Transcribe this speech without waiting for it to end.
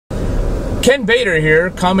Ken Bader here,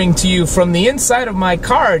 coming to you from the inside of my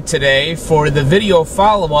car today for the video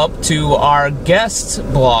follow-up to our guest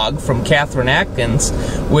blog from Catherine Atkins,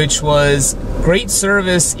 which was great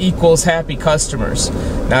service equals happy customers.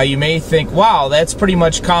 Now you may think, wow, that's pretty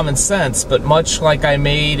much common sense, but much like I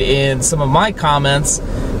made in some of my comments,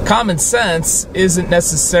 common sense isn't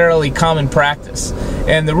necessarily common practice.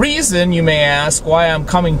 And the reason, you may ask, why I'm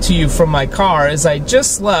coming to you from my car is I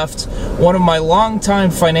just left one of my longtime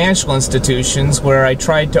financial institutions where I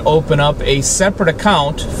tried to open up a separate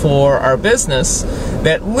account for our business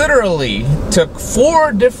that literally took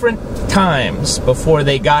 4 different times before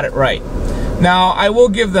they got it right. Now, I will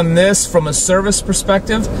give them this from a service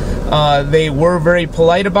perspective. They were very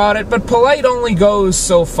polite about it, but polite only goes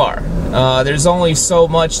so far. There's only so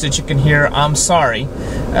much that you can hear, I'm sorry.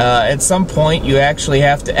 At some point, you actually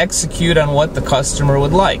have to execute on what the customer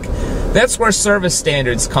would like. That's where service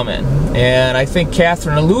standards come in, and I think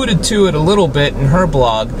Catherine alluded to it a little bit in her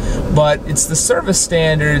blog, but it's the service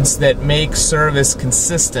standards that make service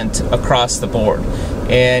consistent across the board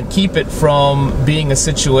and keep it from being a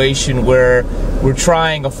situation where we're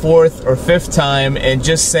trying a 4th or 5th time and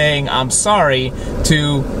just saying I'm sorry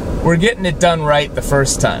to we're getting it done right the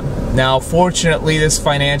first time. Now, fortunately, this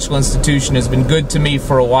financial institution has been good to me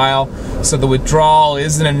for a while, so the withdrawal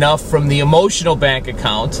isn't enough from the emotional bank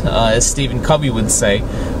account, as Stephen Covey would say,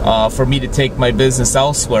 for me to take my business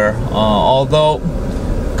elsewhere, although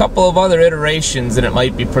a couple of other iterations and it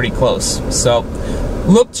might be pretty close. So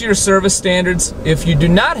look to your service standards. If you do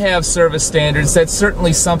not have service standards, that's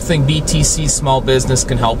certainly something BTC Small Business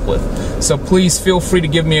can help with. So please feel free to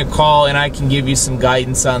give me a call and I can give you some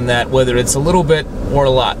guidance on that, whether it's a little bit or a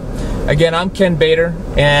lot. Again, I'm Ken Bader,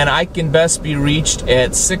 and I can best be reached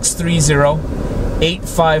at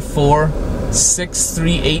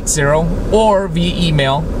 630-854-6380 or via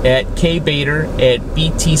email at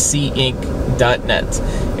kbader@btcinc.net.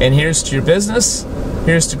 And here's to your business,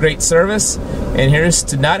 here's to great service, and here's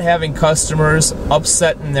to not having customers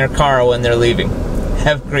upset in their car when they're leaving.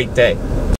 Have a great day.